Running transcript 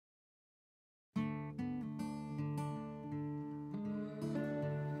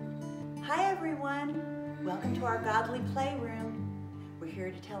Hi everyone, welcome to our Godly Playroom. We're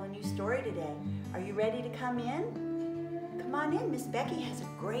here to tell a new story today. Are you ready to come in? Come on in, Miss Becky has a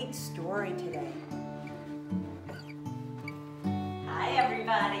great story today. Hi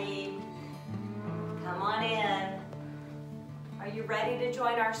everybody, come on in. Are you ready to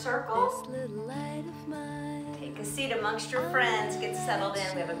join our circle? Take a seat amongst your friends, get settled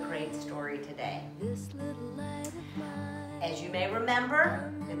in. We have a great story today. As you may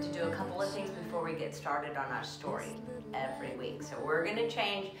remember, we have to do a couple of things before we get started on our story every week. So we're going to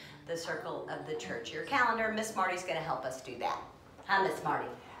change the circle of the church. Your calendar, Miss Marty's going to help us do that. Hi, Miss Marty.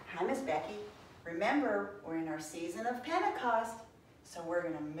 Hi, Miss Becky. Remember, we're in our season of Pentecost, so we're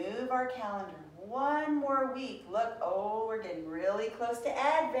going to move our calendar one more week. Look, oh, we're getting really close to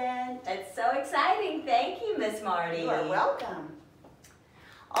Advent. That's so exciting. Thank you, Miss Marty. You are welcome.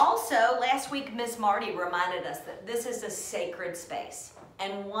 Also, last week, Miss Marty reminded us that this is a sacred space.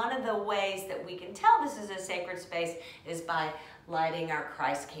 And one of the ways that we can tell this is a sacred space is by lighting our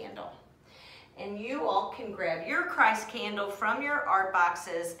Christ candle. And you all can grab your Christ candle from your art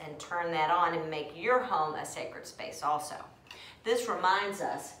boxes and turn that on and make your home a sacred space also. This reminds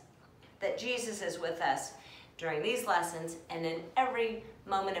us that Jesus is with us during these lessons and in every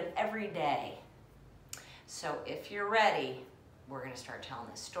moment of every day. So if you're ready, we're going to start telling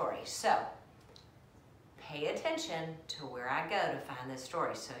this story. So pay attention to where I go to find this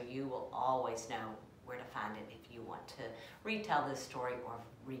story so you will always know where to find it if you want to retell this story or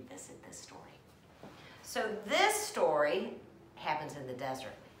revisit this story. So this story happens in the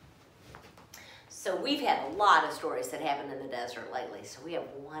desert. So we've had a lot of stories that happen in the desert lately, so we have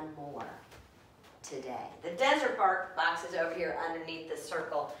one more today. The desert box is over here underneath the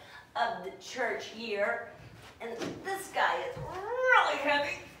circle of the church here. And this guy is really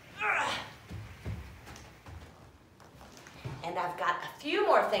heavy. And I've got a few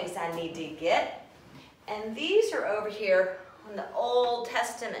more things I need to get. And these are over here on the Old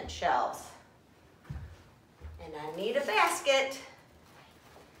Testament shelves. And I need a basket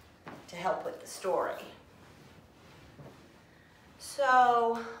to help with the story.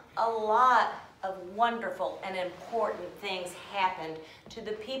 So a lot of wonderful and important things happened to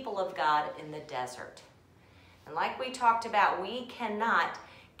the people of God in the desert. And like we talked about, we cannot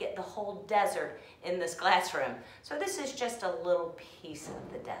get the whole desert in this classroom. So this is just a little piece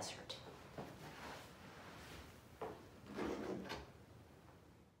of the desert.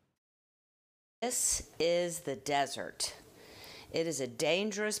 This is the desert. It is a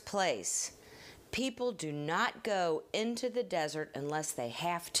dangerous place. People do not go into the desert unless they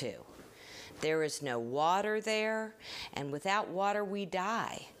have to. There is no water there, and without water we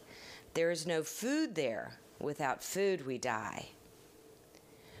die. There is no food there. Without food, we die.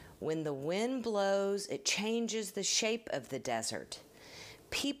 When the wind blows, it changes the shape of the desert.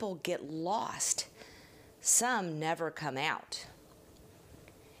 People get lost. Some never come out.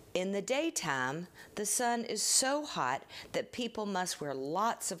 In the daytime, the sun is so hot that people must wear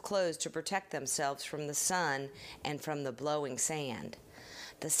lots of clothes to protect themselves from the sun and from the blowing sand.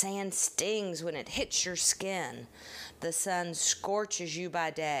 The sand stings when it hits your skin. The sun scorches you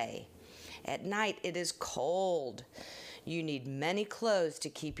by day. At night, it is cold. You need many clothes to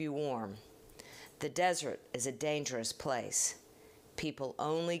keep you warm. The desert is a dangerous place. People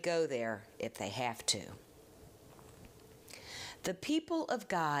only go there if they have to. The people of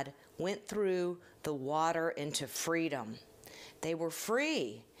God went through the water into freedom. They were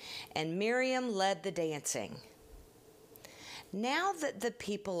free, and Miriam led the dancing. Now that the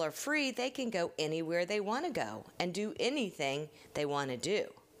people are free, they can go anywhere they want to go and do anything they want to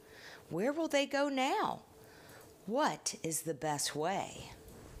do. Where will they go now? What is the best way?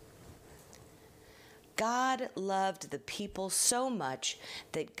 God loved the people so much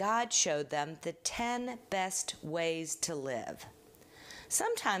that God showed them the 10 best ways to live.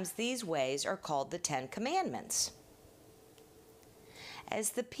 Sometimes these ways are called the 10 Commandments. As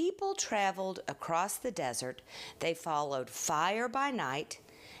the people traveled across the desert, they followed fire by night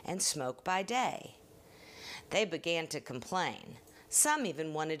and smoke by day. They began to complain. Some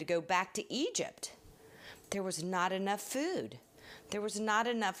even wanted to go back to Egypt. There was not enough food. There was not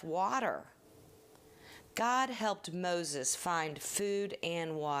enough water. God helped Moses find food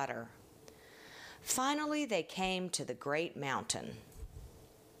and water. Finally, they came to the great mountain.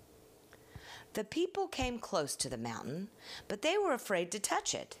 The people came close to the mountain, but they were afraid to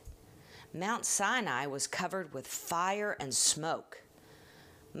touch it. Mount Sinai was covered with fire and smoke.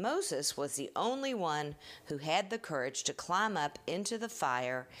 Moses was the only one who had the courage to climb up into the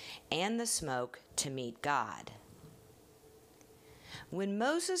fire and the smoke to meet God. When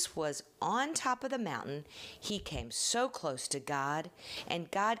Moses was on top of the mountain, he came so close to God, and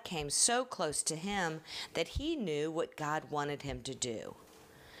God came so close to him that he knew what God wanted him to do.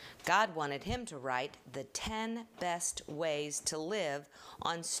 God wanted him to write the 10 best ways to live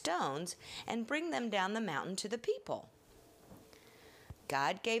on stones and bring them down the mountain to the people.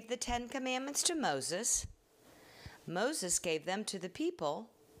 God gave the 10 commandments to Moses. Moses gave them to the people,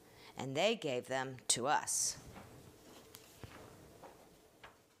 and they gave them to us.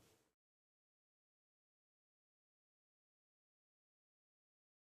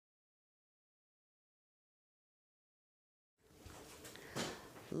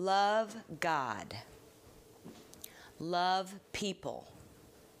 Love God. Love people.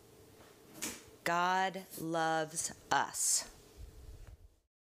 God loves us.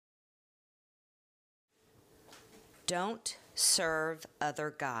 Don't serve other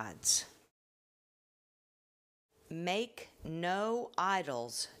gods. Make no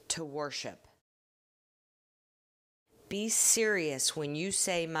idols to worship. Be serious when you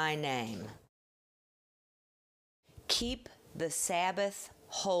say my name. Keep the Sabbath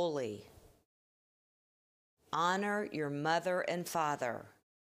holy. Honor your mother and father.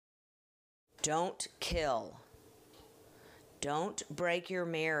 Don't kill. Don't break your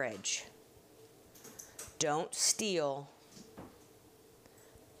marriage. Don't steal.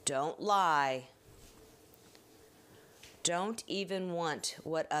 Don't lie. Don't even want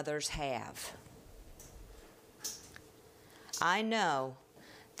what others have. I know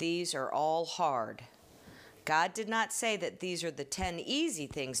these are all hard. God did not say that these are the 10 easy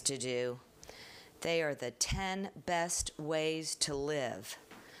things to do. They are the 10 best ways to live,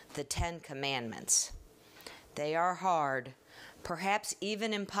 the 10 commandments. They are hard, perhaps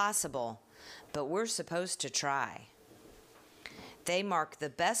even impossible, but we're supposed to try. They mark the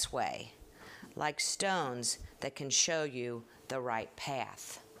best way, like stones that can show you the right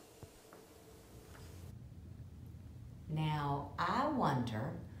path. Now, I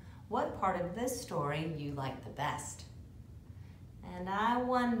wonder what part of this story you like the best. And I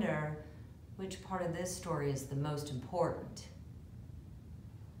wonder which part of this story is the most important.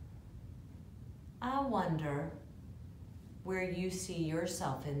 I wonder where you see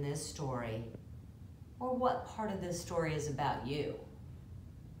yourself in this story, or what part of this story is about you.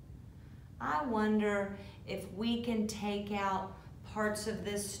 I wonder if we can take out parts of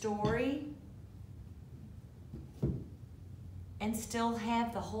this story and still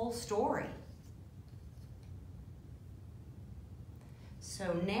have the whole story.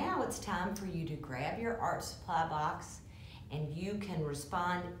 So now it's time for you to grab your art supply box, and you can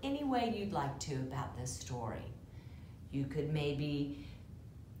respond any way you'd like to about this story. You could maybe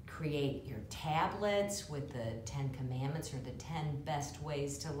create your tablets with the 10 commandments or the 10 best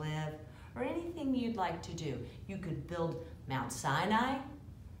ways to live, or anything you'd like to do. You could build Mount Sinai.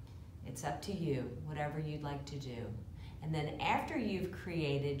 It's up to you, whatever you'd like to do. And then after you've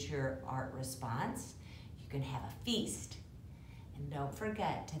created your art response, you can have a feast. And don't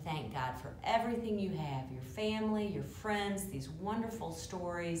forget to thank God for everything you have, your family, your friends, these wonderful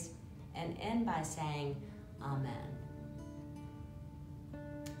stories, and end by saying, Amen.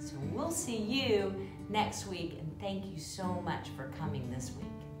 So we'll see you next week, and thank you so much for coming this week.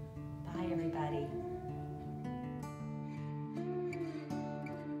 Bye, everybody.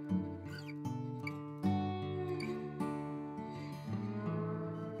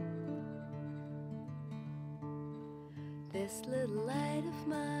 This little light of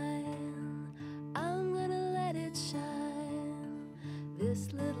mine, I'm gonna let it shine.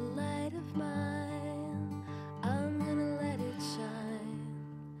 This little light of mine, I'm gonna let it shine.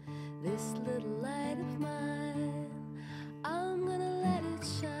 This little light of mine, I'm gonna let it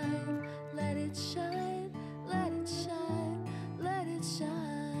shine. Let it shine, let it shine, let it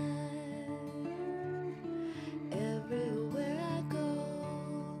shine. Everywhere I go,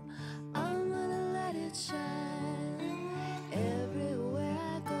 I'm gonna let it shine. Everywhere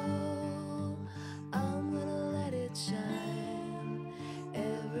I go, I'm gonna let it shine.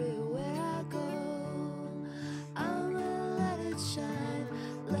 Everywhere I go, I'm gonna let it shine.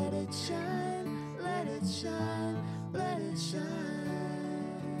 Let it shine, let it shine, let it shine.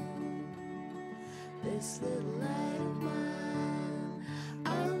 This little light